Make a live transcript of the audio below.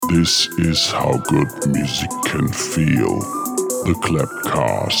This is how good music can feel. The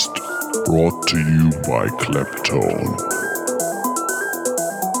Clapcast, brought to you by Claptone.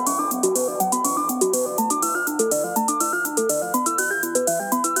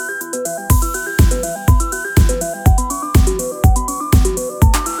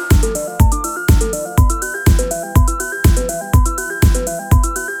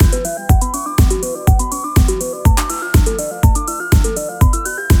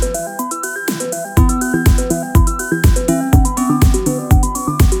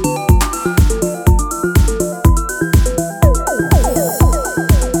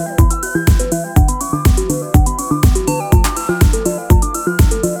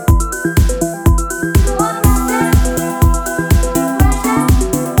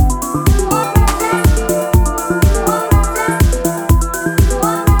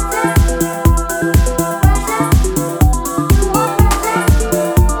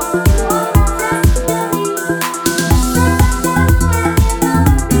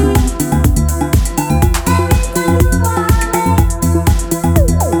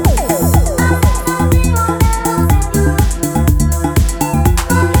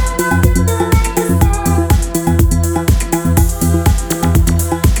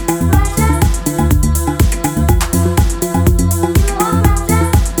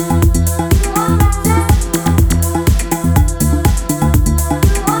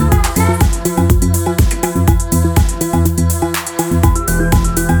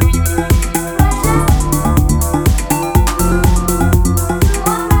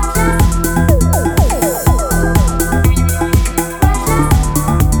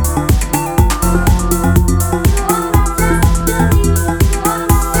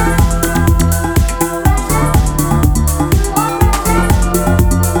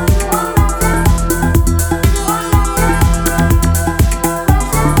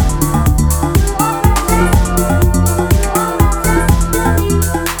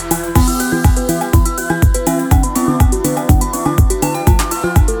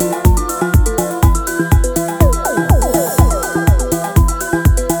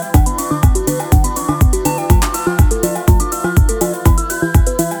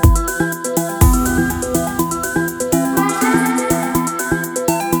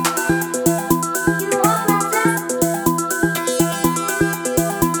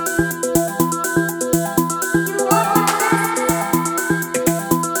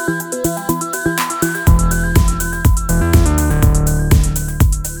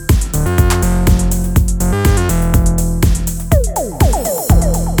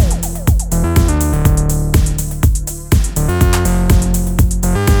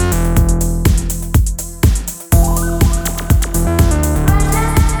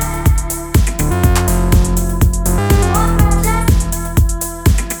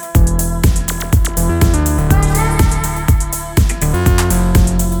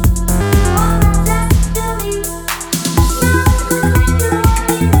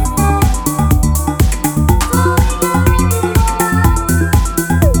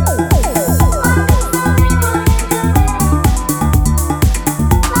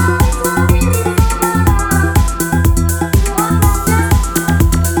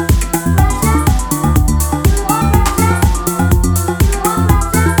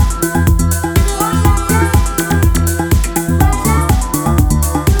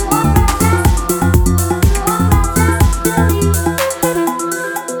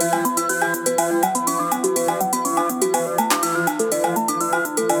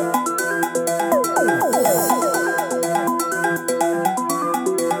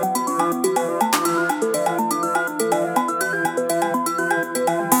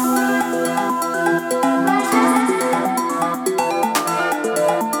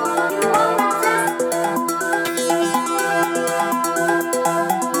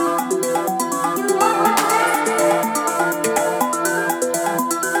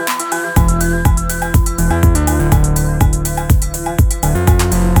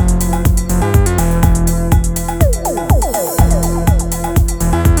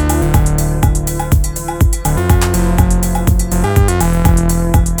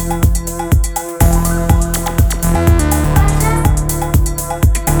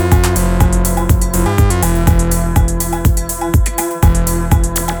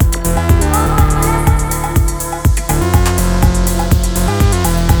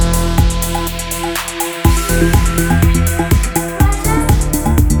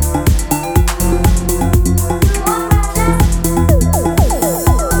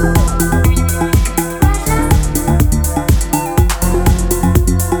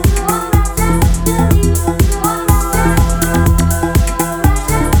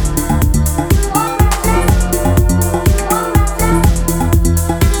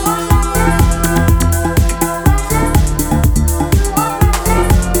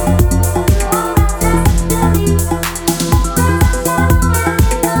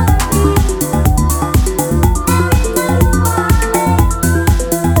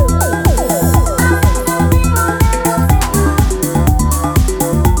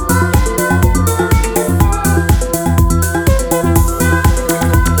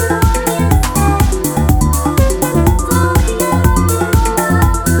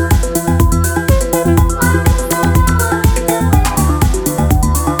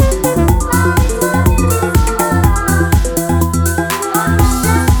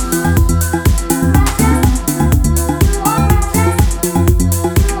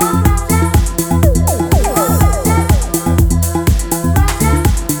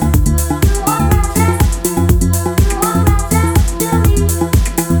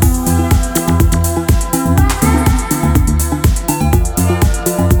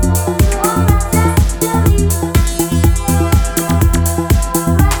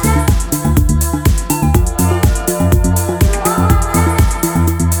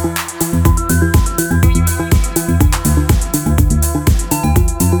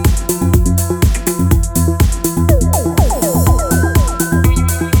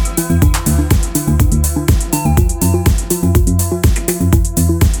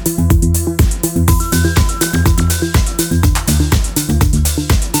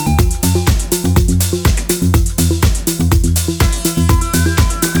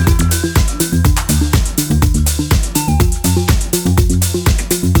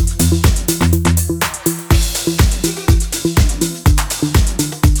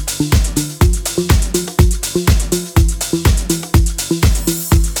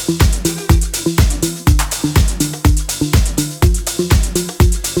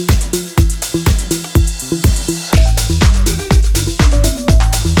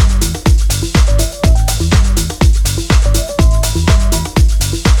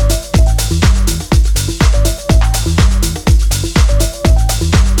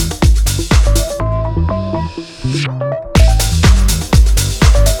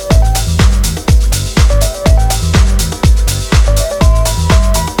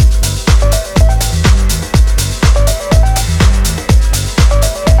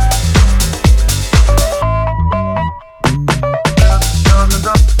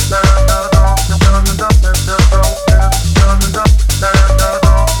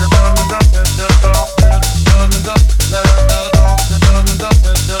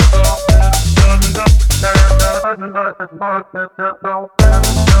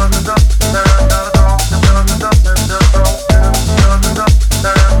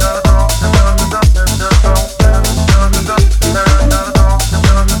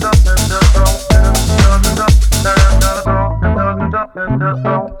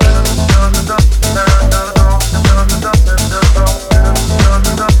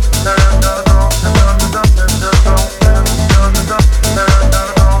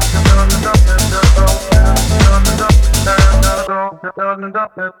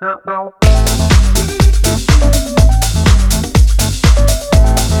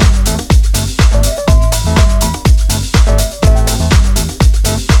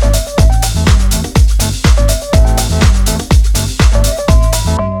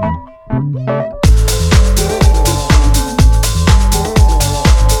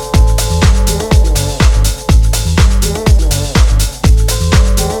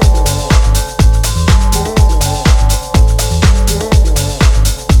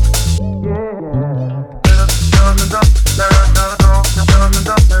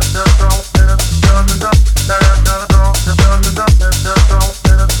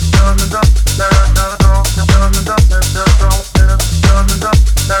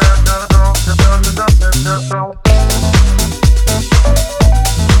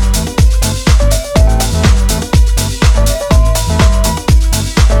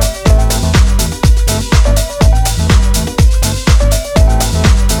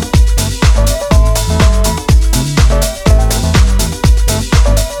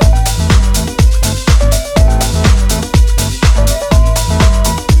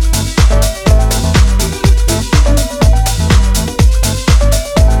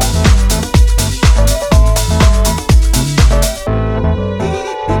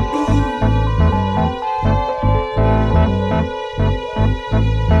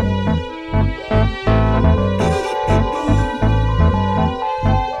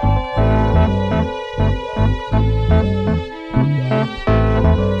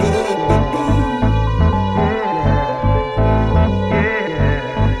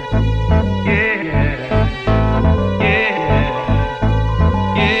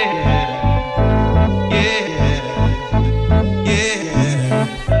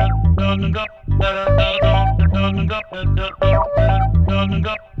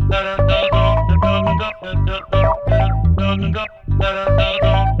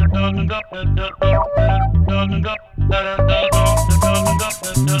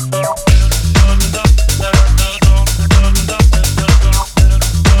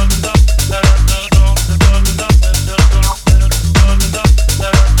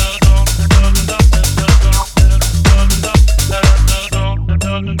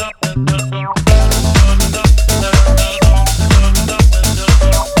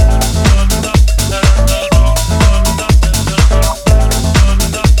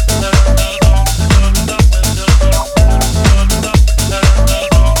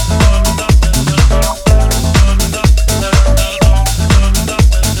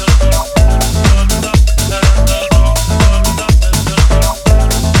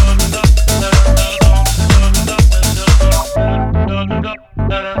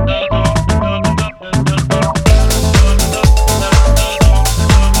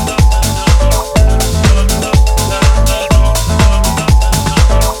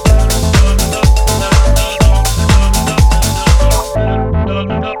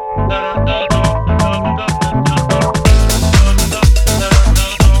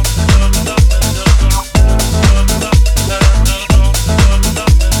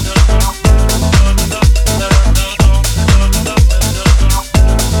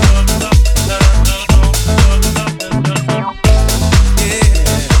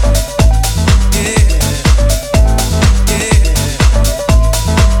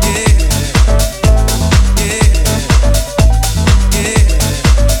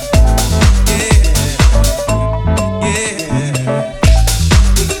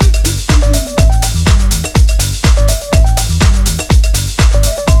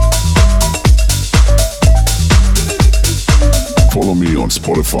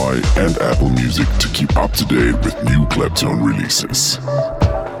 Spotify and Apple Music to keep up to date with new Claptone releases.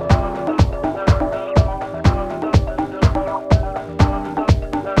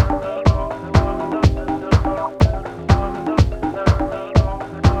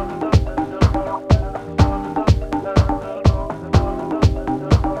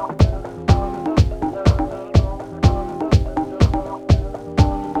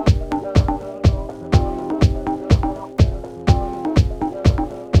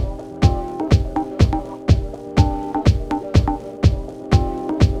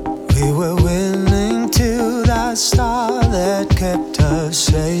 star that kept us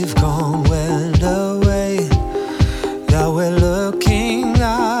safe gone went away. Now we're looking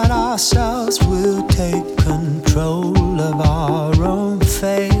at ourselves, we'll take control of our own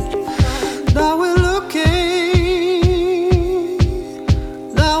fate. Now we're looking,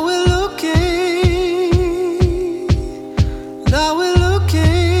 now we're looking, now we're looking.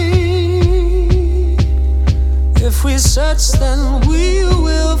 If we search, then we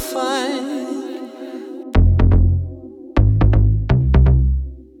will find.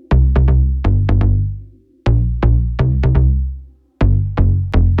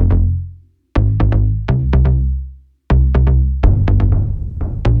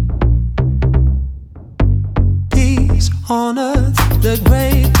 On earth, the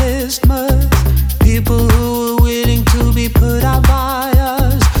greatest mirth. People who are willing to be put out by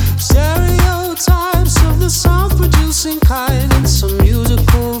us. Stereotypes of the sound producing kind, and some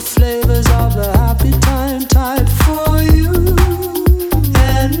musical flavors of the happy time type. For you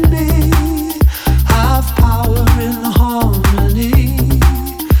and me, have power in harmony.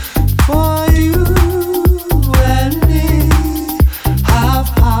 For you and me, have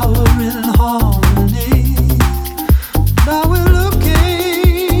power in harmony. Now we're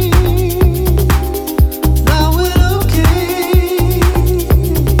looking, now we're looking,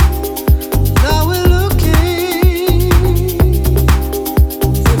 now we're looking.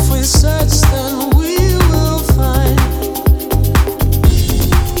 If we search, then we will find.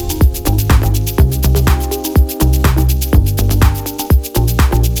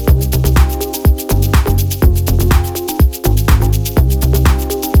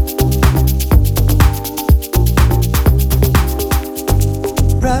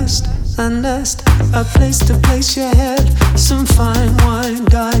 Rest, a nest, a place to place your head. Some fine wine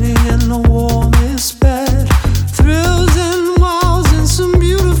dining in the warmest bed. Thrills and wows and some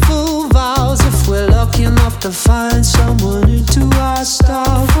beautiful vows. If we're lucky enough to find someone into our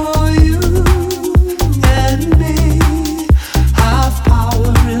style. For you and me, have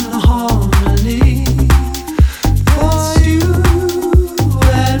power in harmony. For you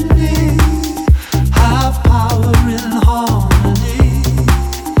and me, have power in harmony.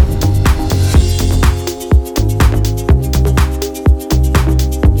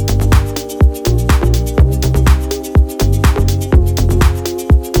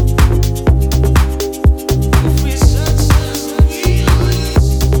 If we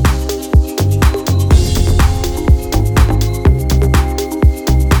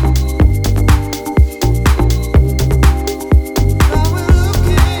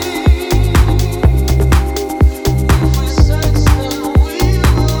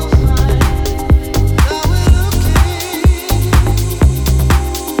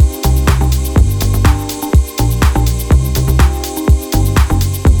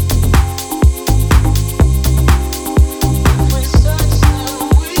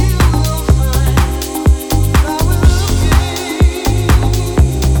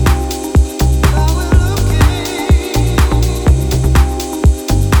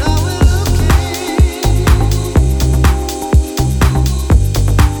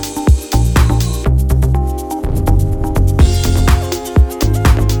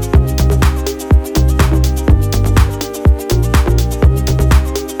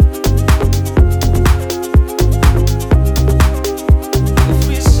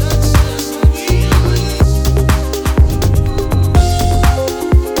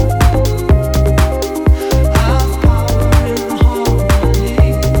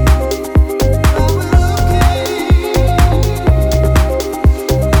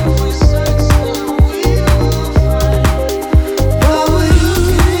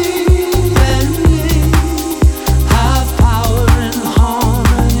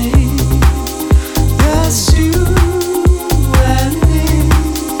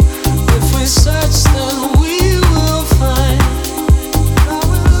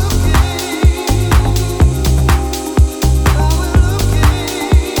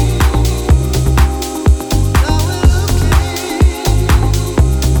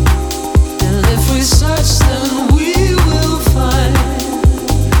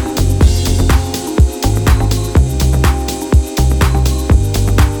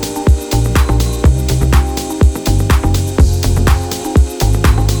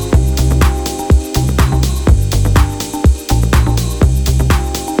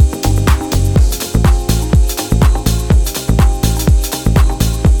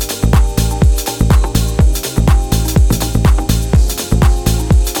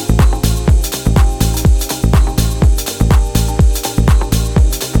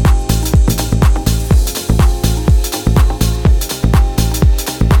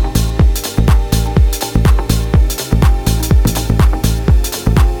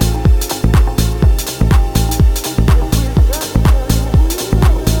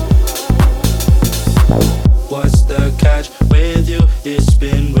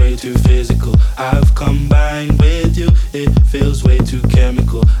way too physical. I've combined with you, it feels way too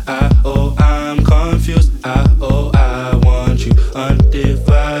chemical. I'm confused. I want you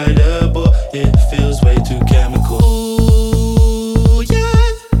undividable. It feels way too chemical. Ooh, yeah,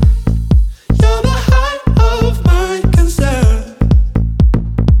 you're the height of my concern.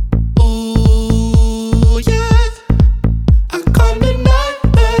 Ooh, yeah, I come tonight,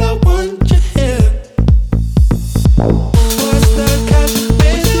 but I want you here. What's the catch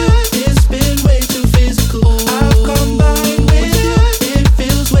with you? It's been way too physical. I've combined with you, it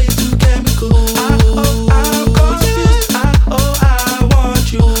feels way too chemical. I'm confused. I want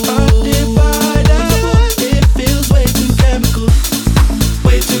you undividable. It feels way too chemical.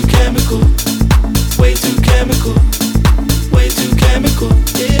 Way too chemical. Way too chemical. Way too chemical.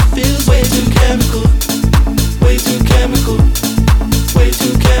 It feels way too chemical. Way too chemical. Way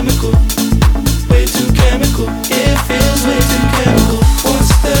too chemical. Way too chemical. It feels way too chemical.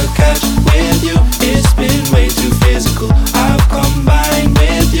 What's the catch with you? It's been way too physical. I've combined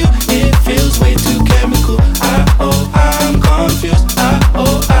with you. It feels way too chemical. I'm confused. I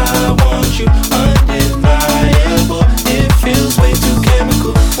want you undeniable. It feels way too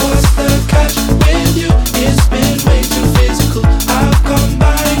chemical. What's the catch with you? It's been way too physical. I've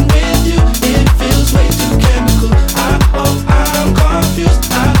combined with you. It feels way too chemical. I'm confused.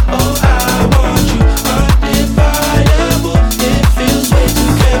 I want you undividable. It feels way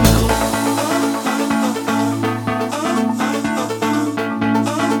too chemical.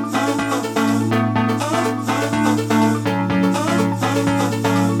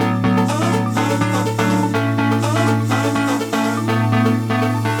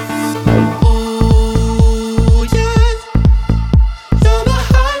 Ooh, yeah, you're the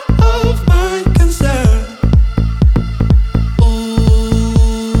height of my concern.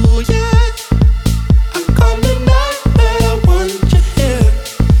 Ooh, yeah, I come tonight, but I want you here.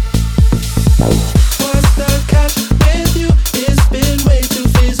 What's the catch with you? It's been way too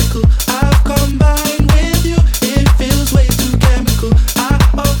physical. I've combined with you. It feels way too chemical.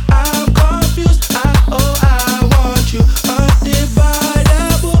 I'm confused. I want you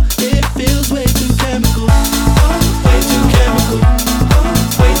undividable. It feels way too chemical. Way too chemical.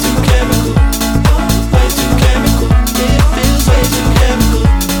 Way too chemical. Way too chemical. It feels way too chemical.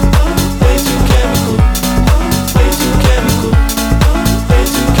 Way too chemical. Way too chemical. Way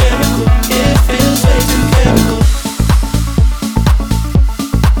too chemical. It feels way too chemical.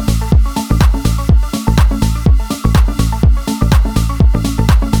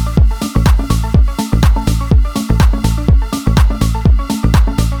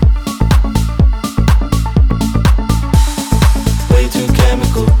 Way too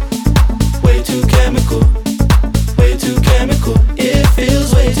chemical. Way too chemical. Way too chemical. It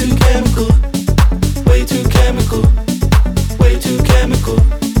feels way too chemical. Way too chemical. Way too chemical.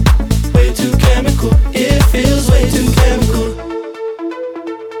 Way too chemical. It feels way too chemical.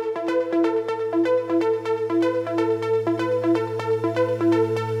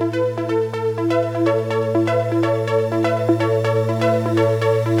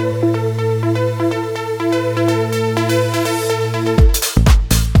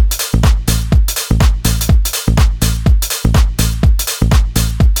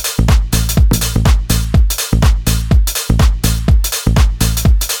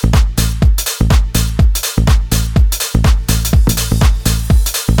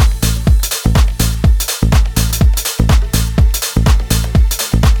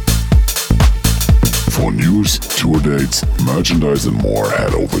 For news, tour dates, merchandise and more,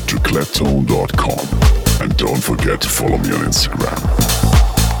 head over to claptone.com. And don't forget to follow me on Instagram.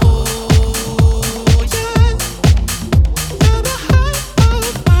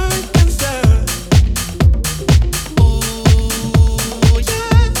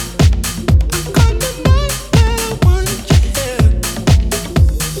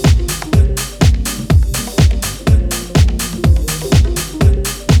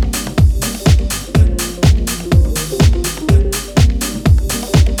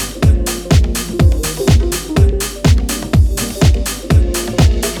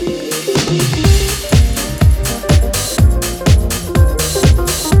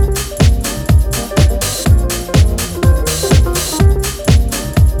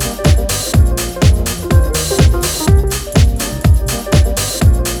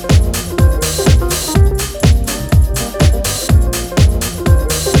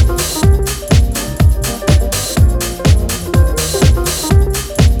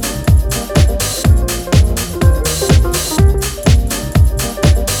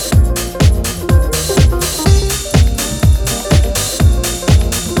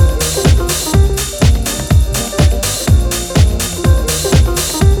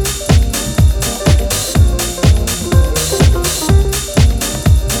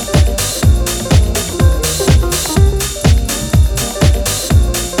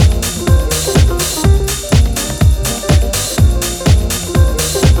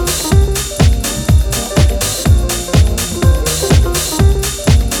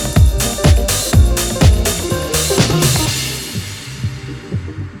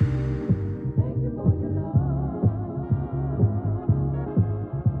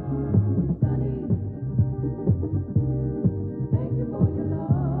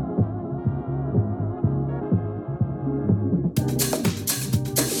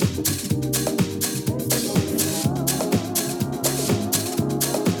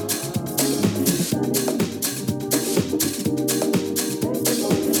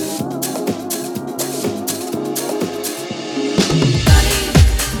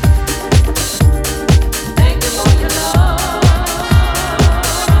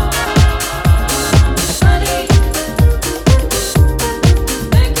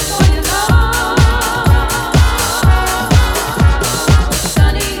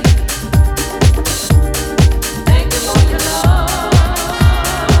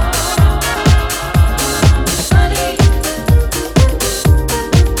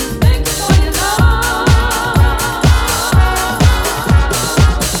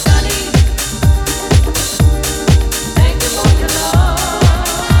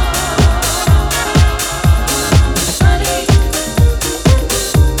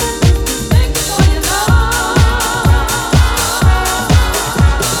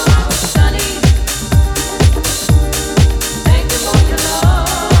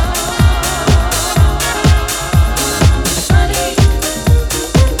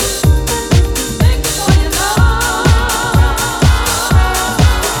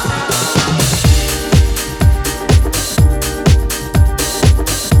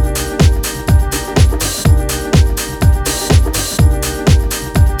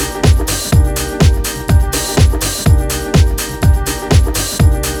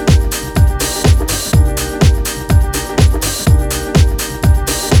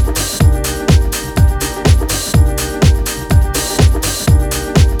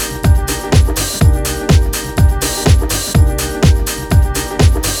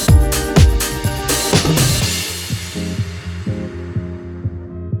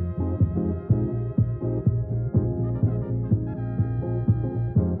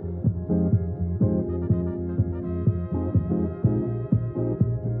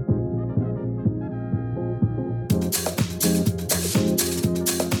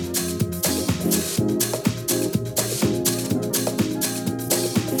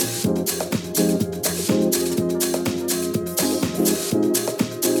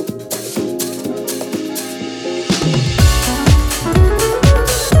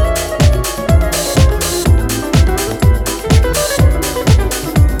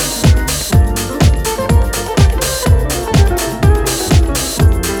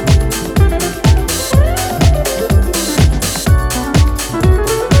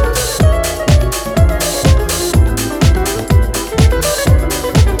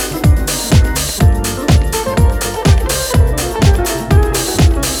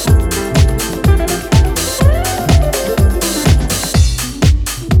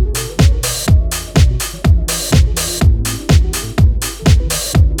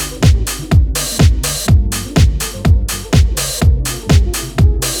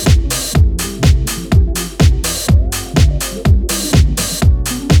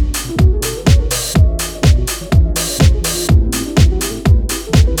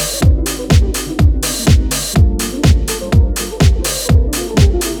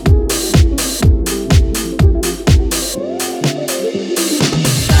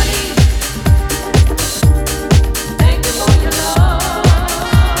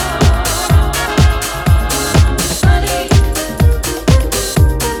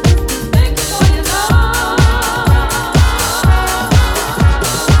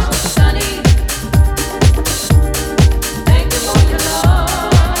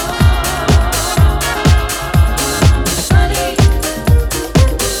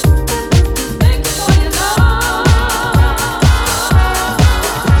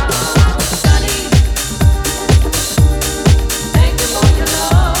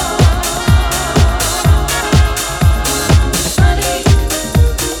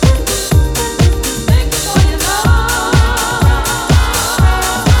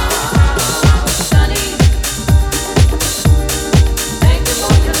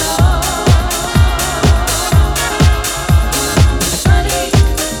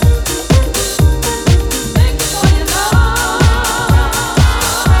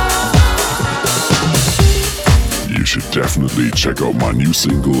 Definitely check out my new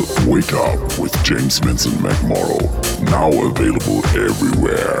single, Wake Up, with James Vincent McMorrow. Now available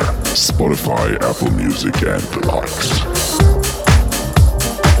everywhere. Spotify, Apple Music, and the likes.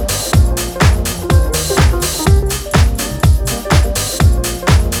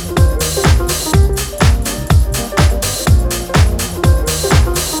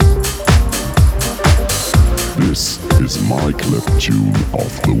 This is my clip tune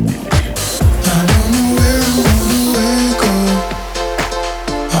of the week. I don't know where I'm gonna wake up.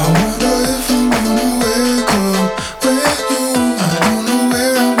 I wonder if I'm gonna wake up with you. I don't know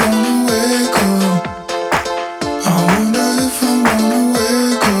where I'm gonna wake up. I wonder if I'm gonna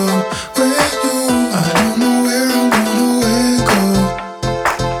wake up with you. I don't know where I'm gonna wake up.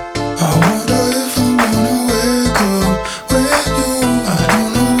 I wonder if I'm gonna wake up with you. I don't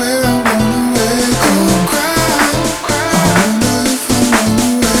know where I'm gonna wake up. I wonder if I'm gonna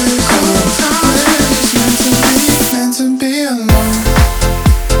wake up. Sometimes meant to be alone.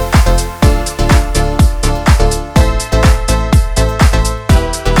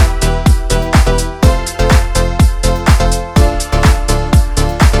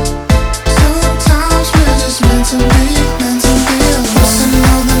 Sometimes we're just meant to be alone. What's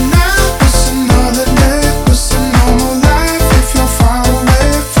another night? What's another day? What's a normal life if you're far away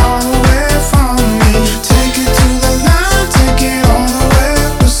from me? Take it to the line, take it all the way.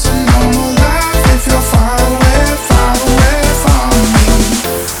 What's a normal life if you're far away from me?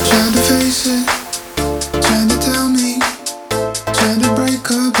 Tried to face it, tried to tell me, tried to break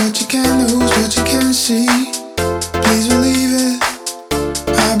up, but you can't lose what you can't see. Please believe it,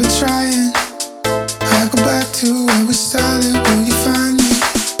 I've been trying. I go back to where we started. Will you find me?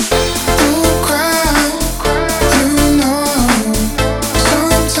 Don't cry, you know.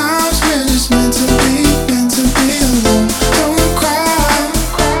 Sometimes we're just meant to be alone. Don't cry,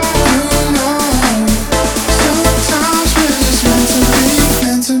 you know. Sometimes we're just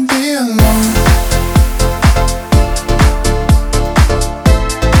meant to be alone.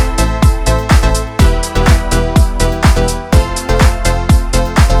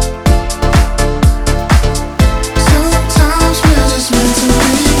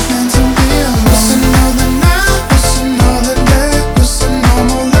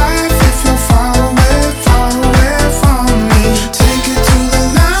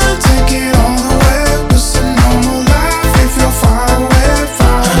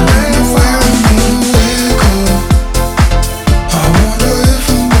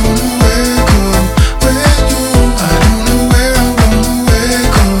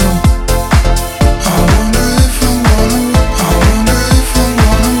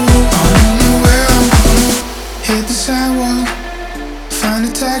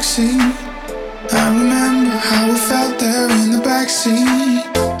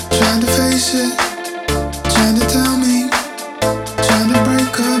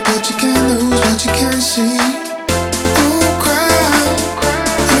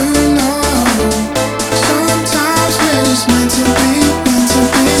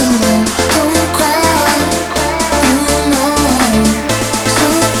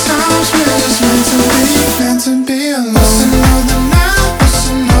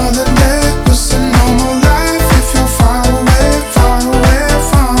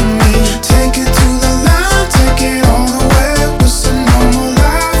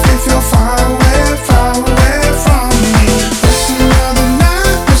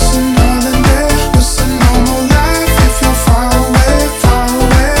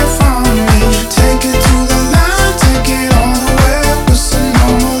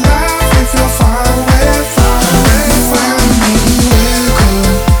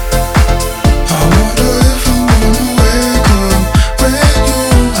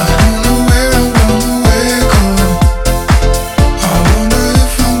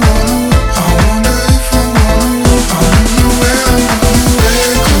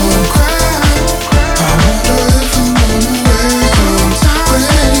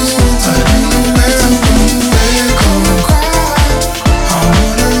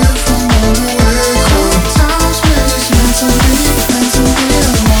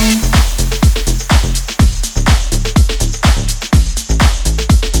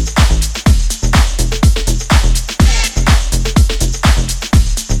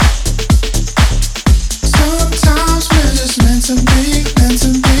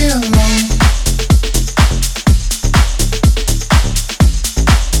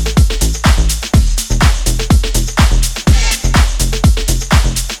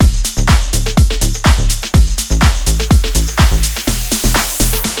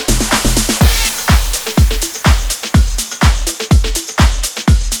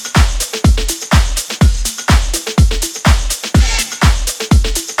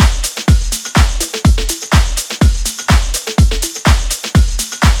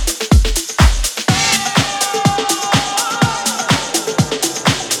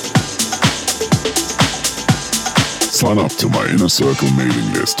 Sign up to my Inner Circle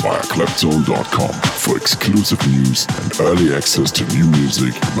mailing list via Claptone.com for exclusive news and early access to new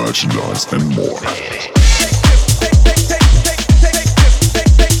music, merchandise, and more.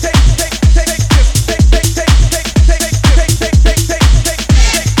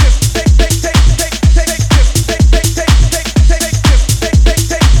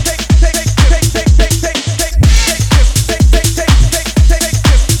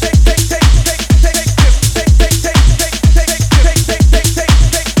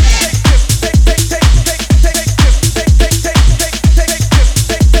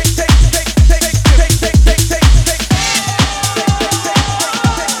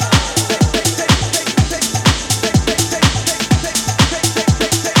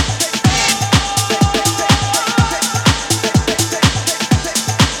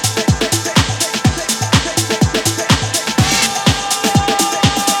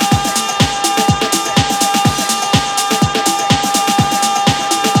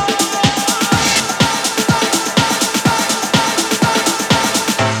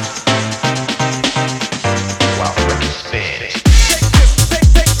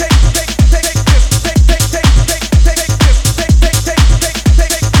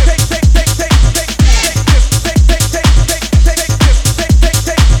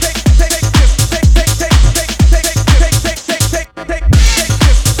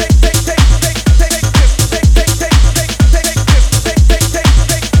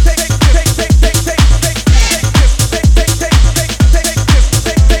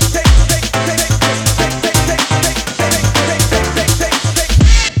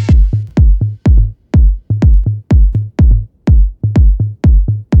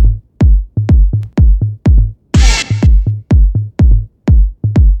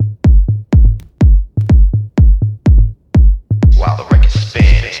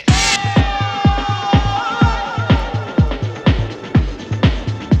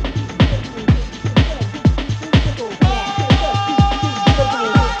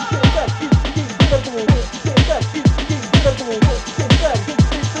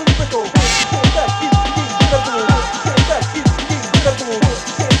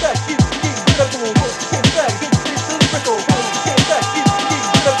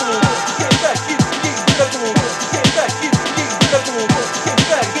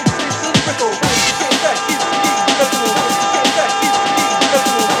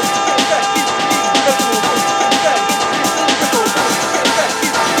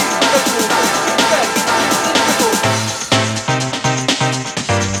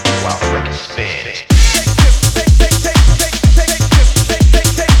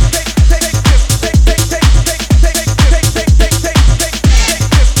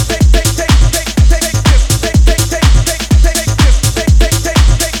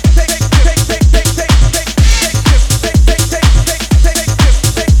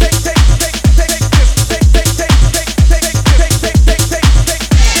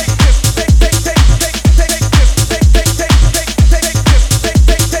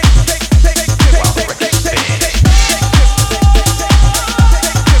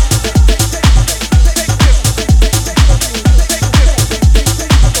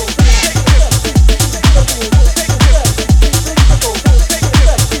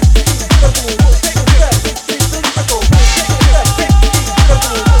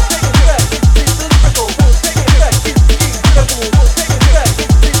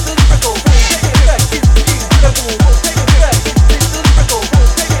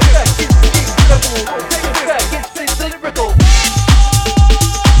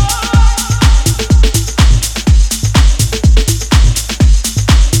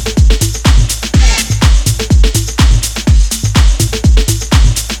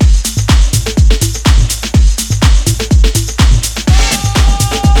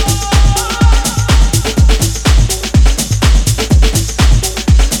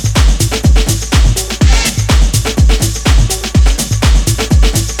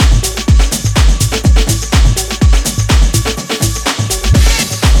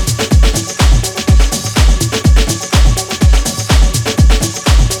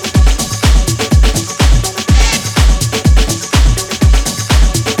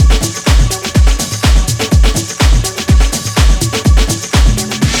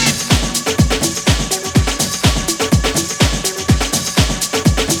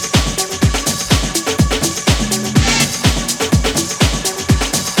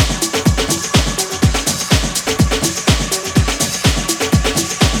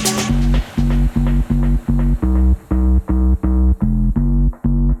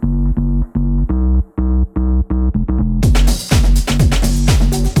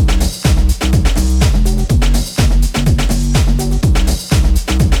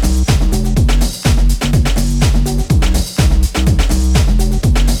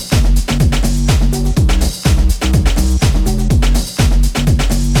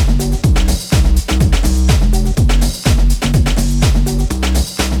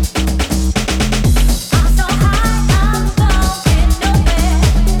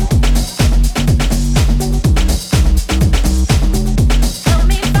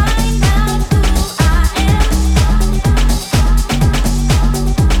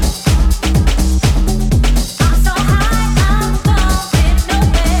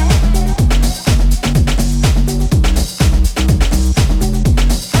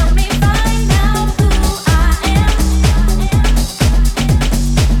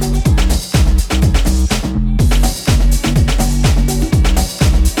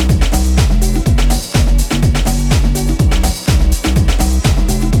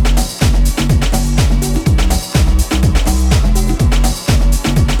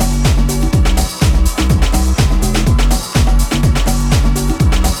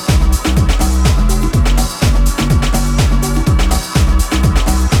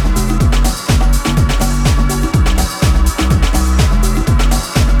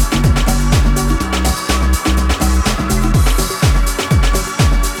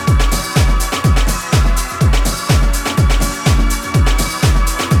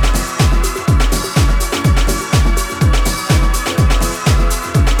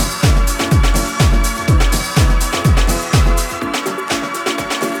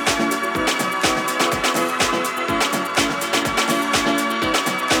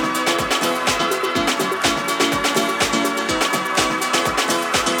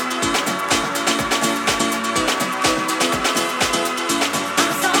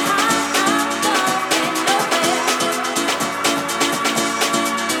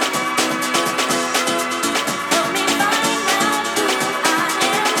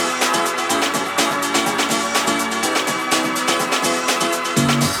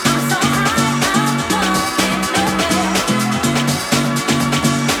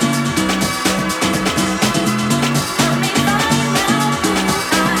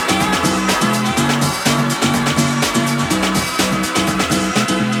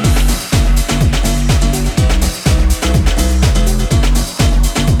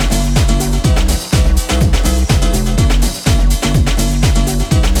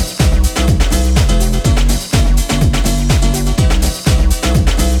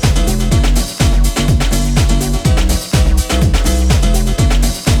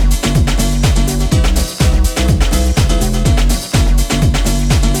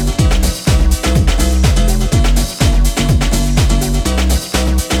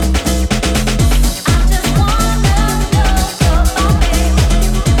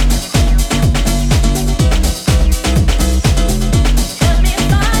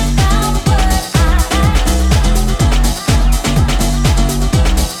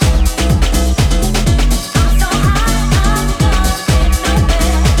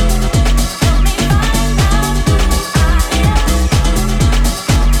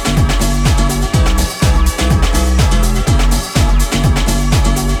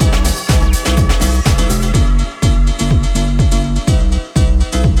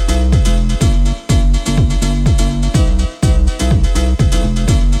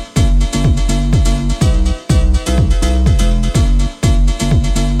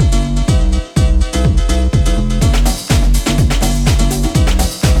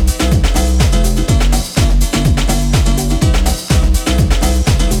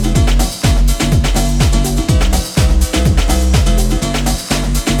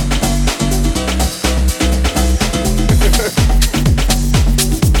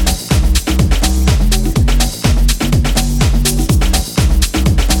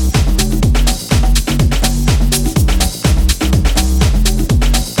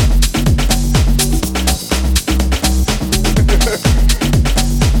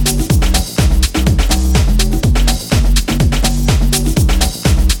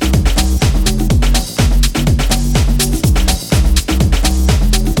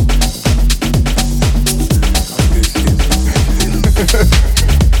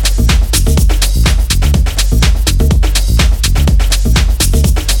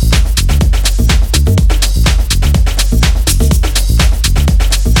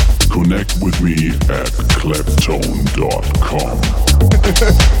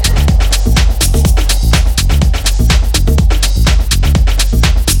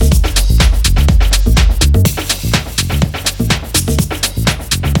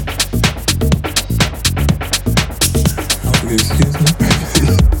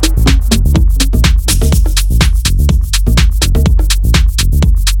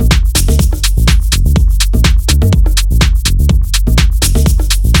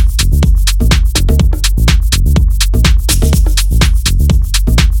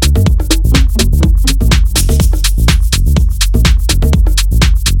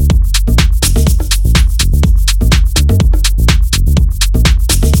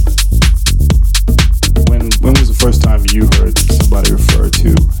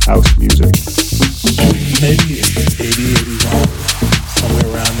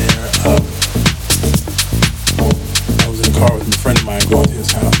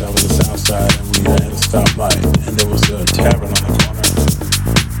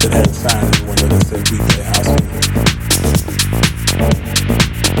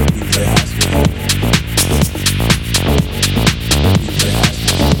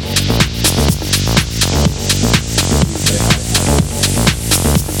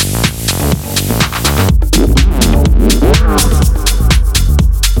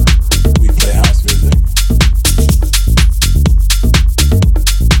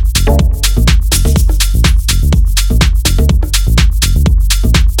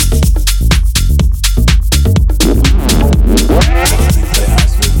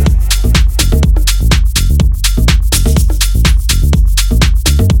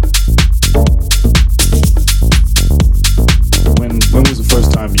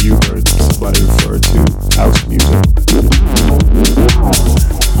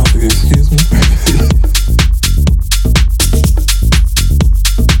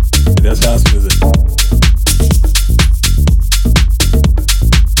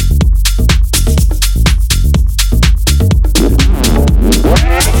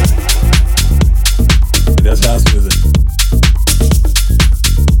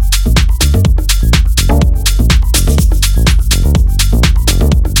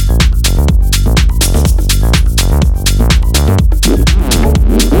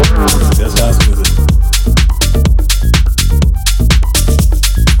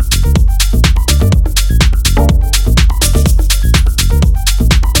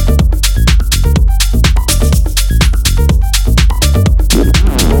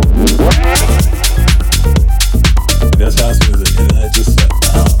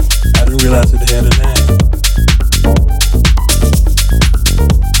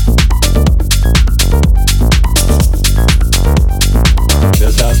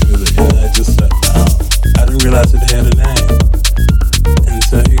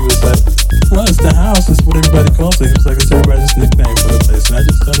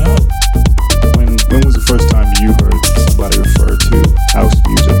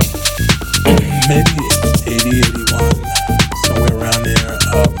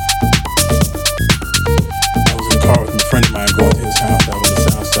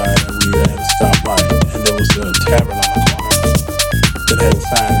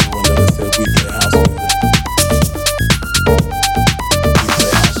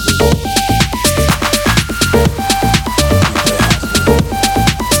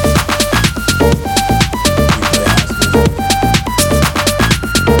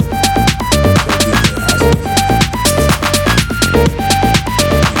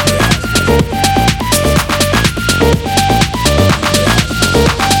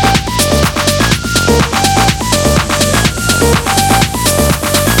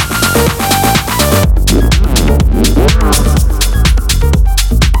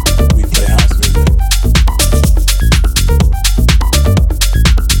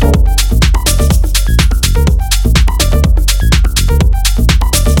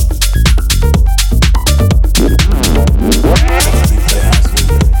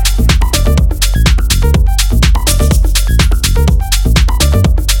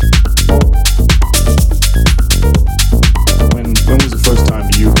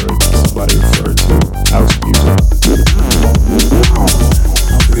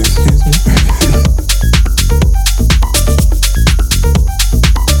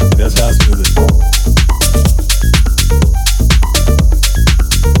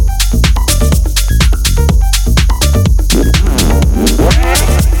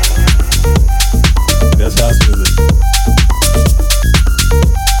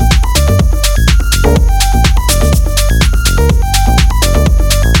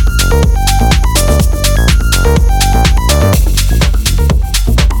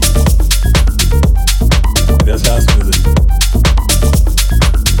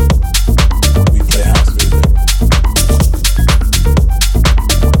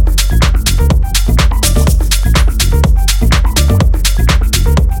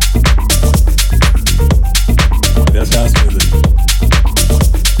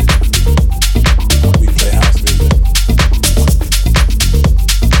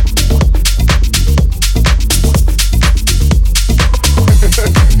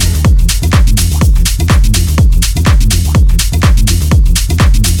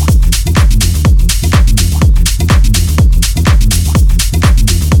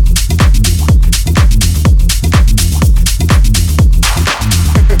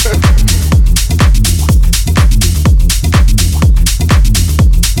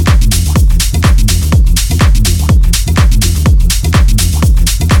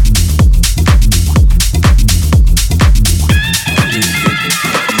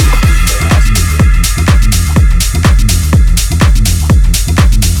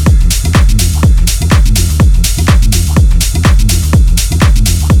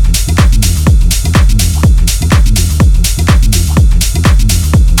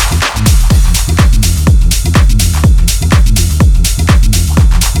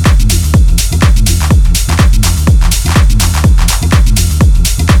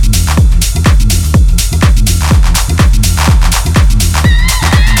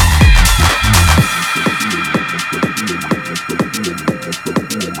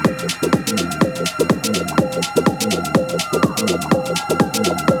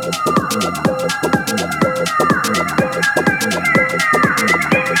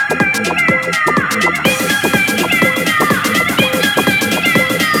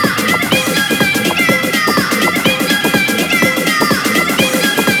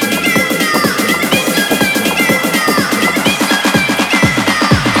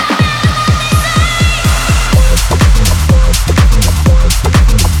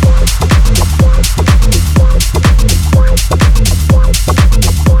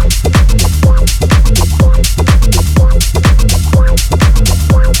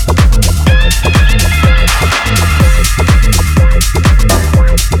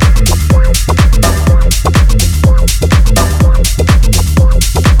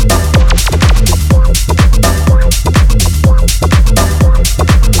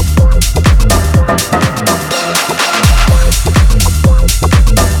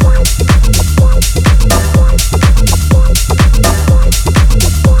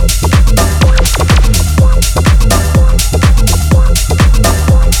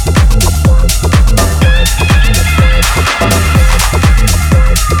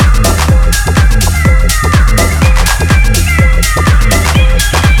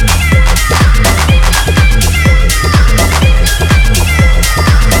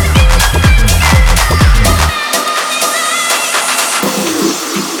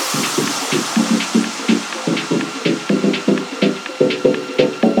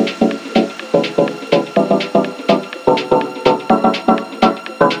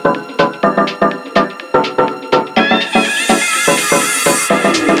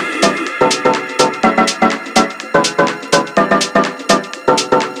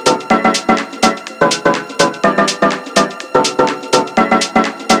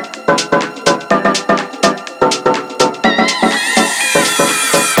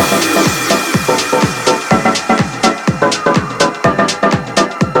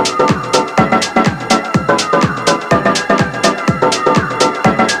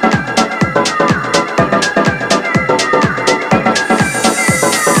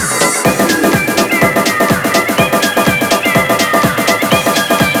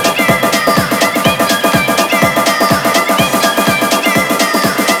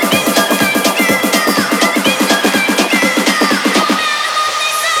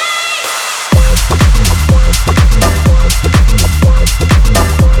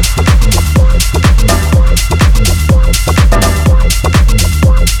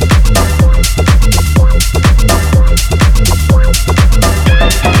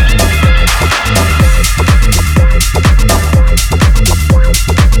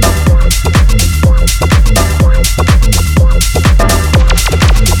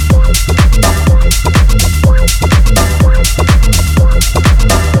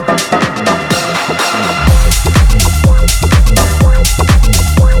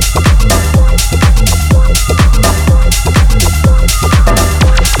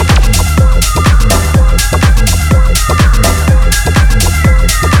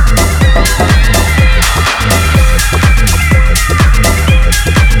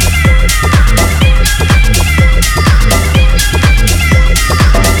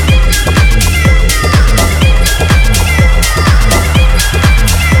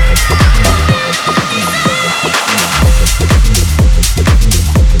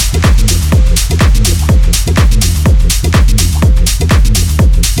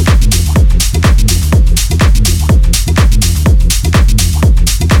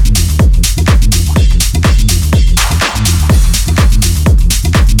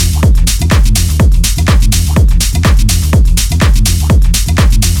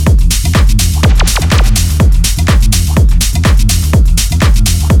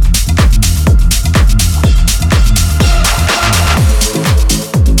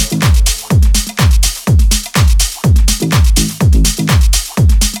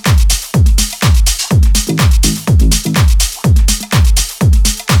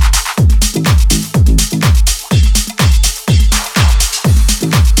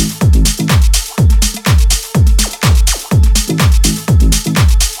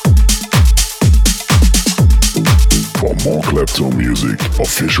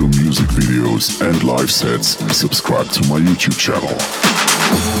 official music videos and live sets, subscribe to my YouTube channel.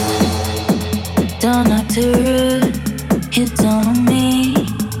 Don't act too rude, you don't know me,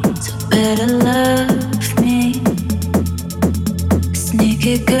 so better love me.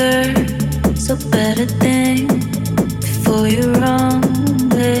 Sneaky girl, so better think before you run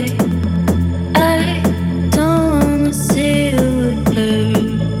away. I don't wanna see you with her.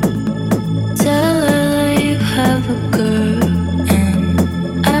 Tell her that you have a girl, and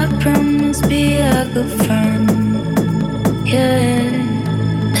I promise be a good friend. Yeah,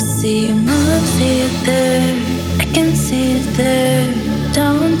 I see you move, see you there, I can see you there.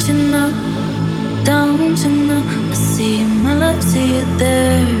 Don't you know? Don't you know? I see you, my love, see you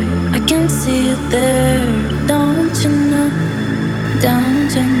there, I can see you there. Don't you know?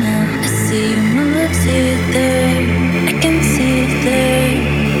 Don't you know? I see you, my love, see you there, I can see you there.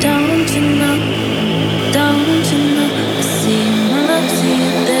 Don't you know? Don't you know? I see you, my love, see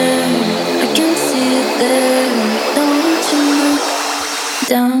you there, I can see you there. Don't you know?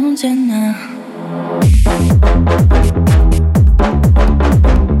 Don't you know?